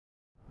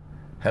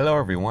Hello,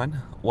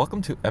 everyone.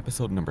 Welcome to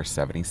episode number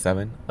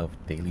 77 of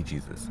Daily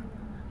Jesus.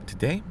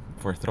 Today,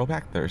 for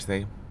Throwback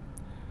Thursday,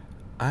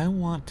 I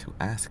want to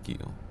ask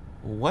you,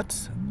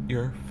 what's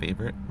your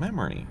favorite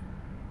memory?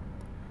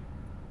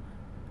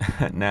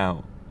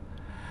 Now,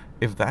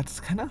 if that's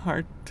kind of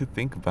hard to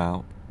think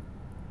about,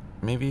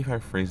 maybe if I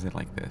phrase it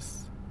like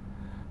this: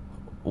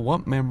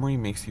 what memory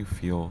makes you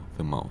feel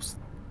the most?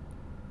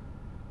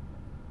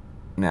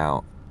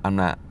 Now, I'm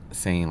not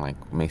saying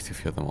like makes you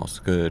feel the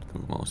most good, the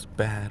most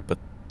bad, but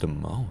the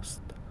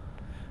most.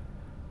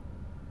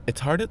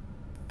 It's hard to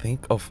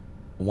think of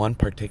one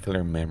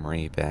particular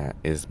memory that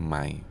is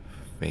my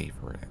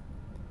favorite.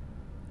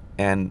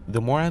 And the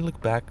more I look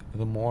back,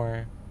 the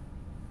more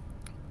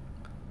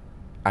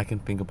I can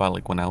think about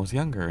like when I was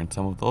younger, and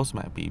some of those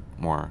might be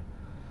more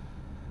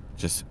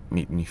just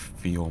make me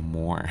feel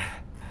more.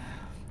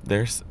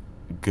 There's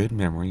good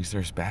memories,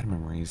 there's bad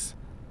memories,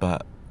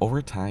 but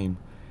over time,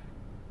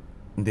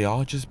 they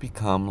all just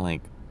become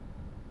like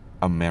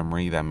a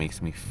memory that makes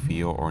me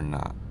feel or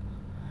not.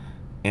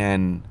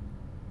 And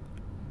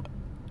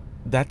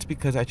that's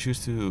because I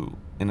choose to,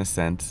 in a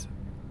sense,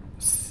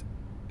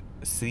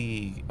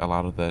 see a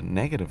lot of the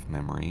negative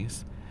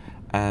memories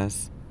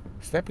as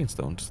stepping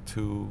stones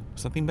to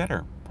something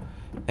better.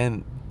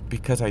 And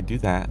because I do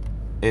that,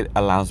 it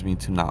allows me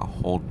to not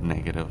hold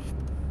negative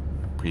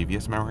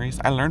previous memories.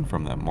 I learn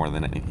from them more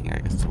than anything, I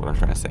guess is what I'm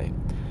trying to say.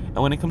 And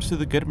when it comes to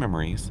the good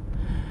memories,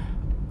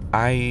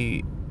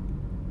 I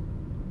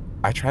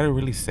I try to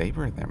really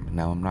savor them.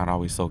 Now I'm not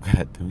always so good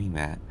at doing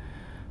that,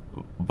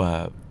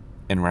 but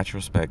in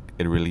retrospect,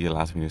 it really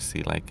allows me to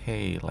see like,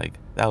 hey, like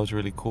that was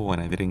really cool and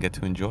I didn't get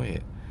to enjoy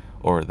it,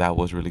 or that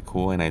was really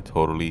cool and I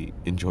totally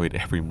enjoyed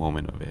every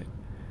moment of it.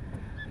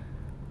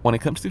 When it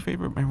comes to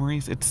favorite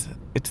memories, it's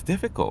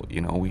difficult.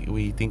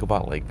 We think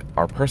about like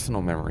our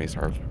personal memories,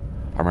 our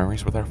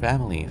memories with our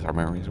families, our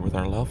memories with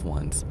our loved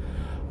ones,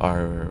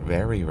 are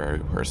very very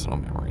personal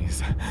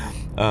memories.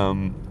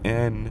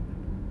 And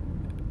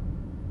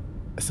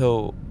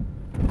so,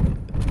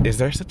 is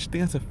there such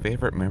thing as a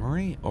favorite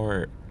memory,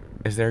 or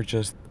is there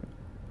just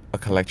a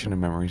collection of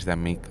memories that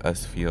make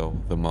us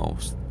feel the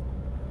most?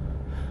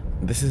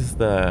 This is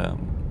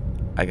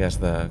I guess,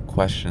 the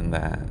question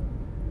that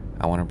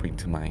I want to bring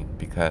to mind,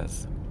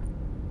 because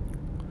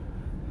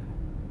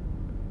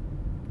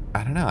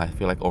I don't know. I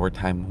feel like over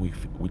time we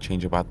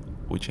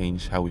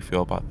change how we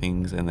feel about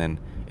things, and then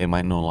it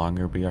might no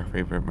longer be our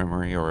favorite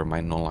memory, or it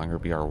might no longer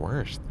be our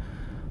worst.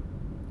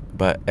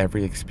 But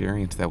every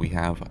experience that we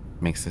have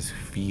makes us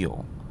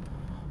feel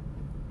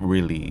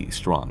really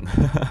strong.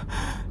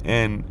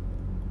 And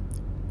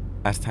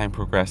as time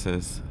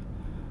progresses,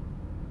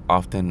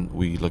 often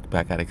we look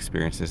back at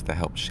experiences that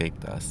helped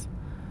shape us.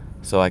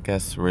 So I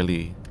guess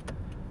really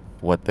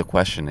what the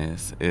question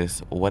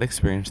is what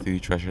experience do you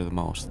treasure the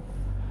most?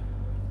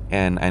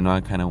 And I know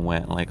I kind of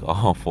went like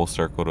all full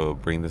circle to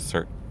bring this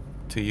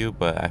to you,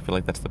 but I feel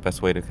like that's the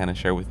best way to kind of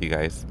share with you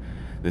guys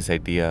this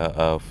idea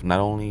of not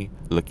only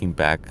looking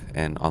back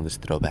and on this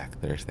Throwback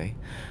Thursday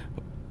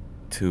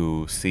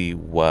to see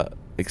what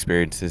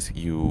experiences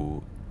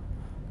you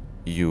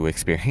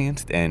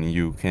experienced and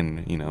you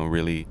can,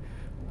 really,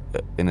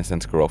 in a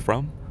sense, grow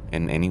from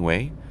in any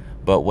way,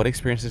 but what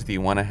experiences do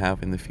you want to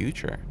have in the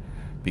future?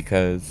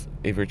 Because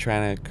if you're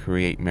trying to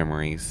create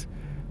memories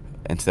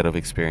instead of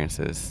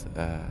experiences,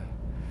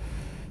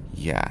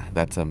 yeah,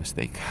 that's a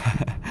mistake.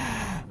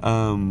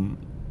 um,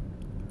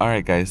 all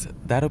right, guys,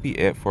 that'll be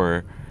it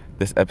for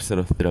this episode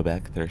of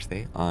Throwback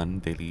Thursday on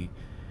Daily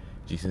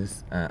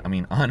Jesus.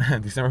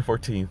 On December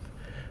 14th,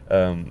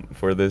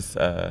 for this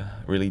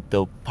really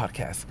dope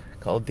podcast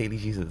called Daily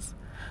Jesus.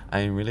 I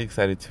am really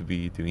excited to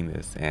be doing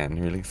this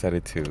and really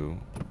excited to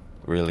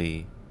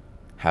really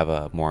have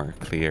a more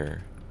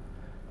clear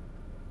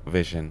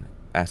vision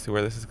as to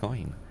where this is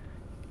going.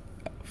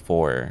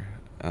 For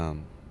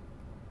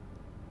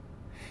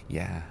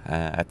yeah,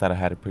 I thought I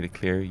had it pretty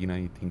clear. You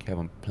think you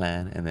have a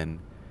plan, and then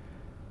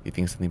you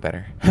think something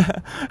better.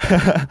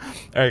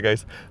 All right,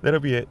 guys, that'll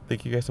be it.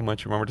 Thank you guys so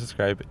much. Remember to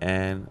subscribe,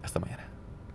 and hasta mañana.